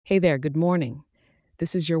Hey there, good morning.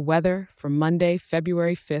 This is your weather for Monday,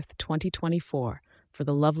 February 5th, 2024, for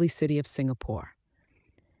the lovely city of Singapore.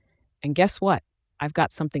 And guess what? I've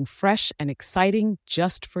got something fresh and exciting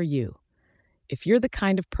just for you. If you're the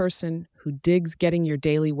kind of person who digs getting your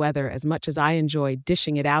daily weather as much as I enjoy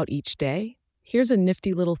dishing it out each day, here's a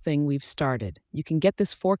nifty little thing we've started. You can get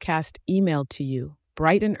this forecast emailed to you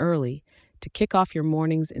bright and early to kick off your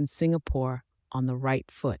mornings in Singapore on the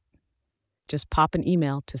right foot. Just pop an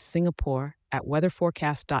email to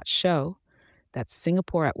singapore@weatherforecast.show. That's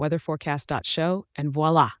singapore@weatherforecast.show, and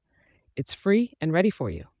voila, it's free and ready for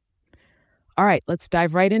you. All right, let's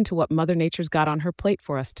dive right into what Mother Nature's got on her plate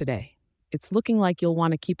for us today. It's looking like you'll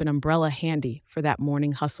want to keep an umbrella handy for that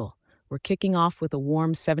morning hustle. We're kicking off with a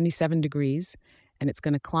warm 77 degrees, and it's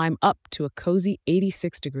going to climb up to a cozy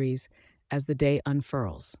 86 degrees as the day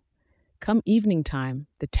unfurls. Come evening time,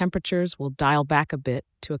 the temperatures will dial back a bit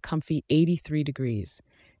to a comfy 83 degrees,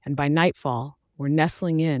 and by nightfall, we're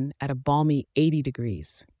nestling in at a balmy 80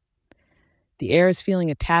 degrees. The air is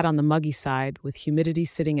feeling a tad on the muggy side, with humidity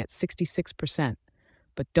sitting at 66%,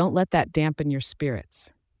 but don't let that dampen your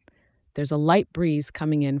spirits. There's a light breeze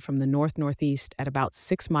coming in from the north-northeast at about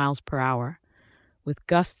 6 miles per hour, with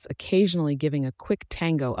gusts occasionally giving a quick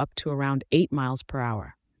tango up to around 8 miles per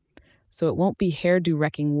hour. So it won't be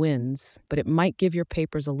hairdo-wrecking winds, but it might give your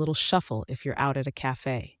papers a little shuffle if you're out at a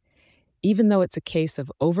cafe. Even though it's a case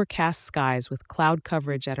of overcast skies with cloud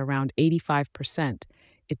coverage at around 85%,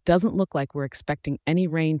 it doesn't look like we're expecting any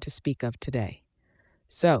rain to speak of today.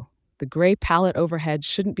 So, the gray palette overhead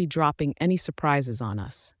shouldn't be dropping any surprises on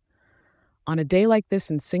us. On a day like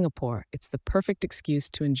this in Singapore, it's the perfect excuse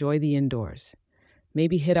to enjoy the indoors.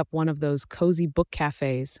 Maybe hit up one of those cozy book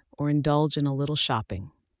cafes or indulge in a little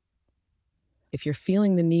shopping. If you're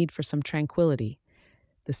feeling the need for some tranquility,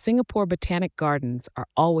 the Singapore Botanic Gardens are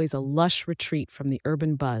always a lush retreat from the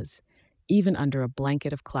urban buzz, even under a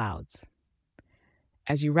blanket of clouds.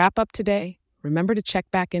 As you wrap up today, remember to check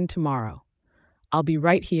back in tomorrow. I'll be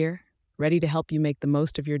right here, ready to help you make the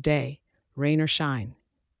most of your day, rain or shine.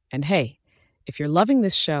 And hey, if you're loving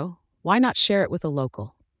this show, why not share it with a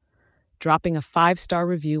local? Dropping a 5-star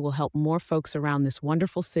review will help more folks around this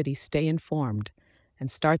wonderful city stay informed and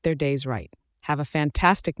start their days right. Have a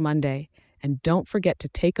fantastic Monday, and don't forget to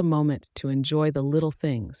take a moment to enjoy the little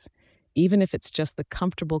things, even if it's just the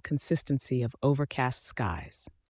comfortable consistency of overcast skies.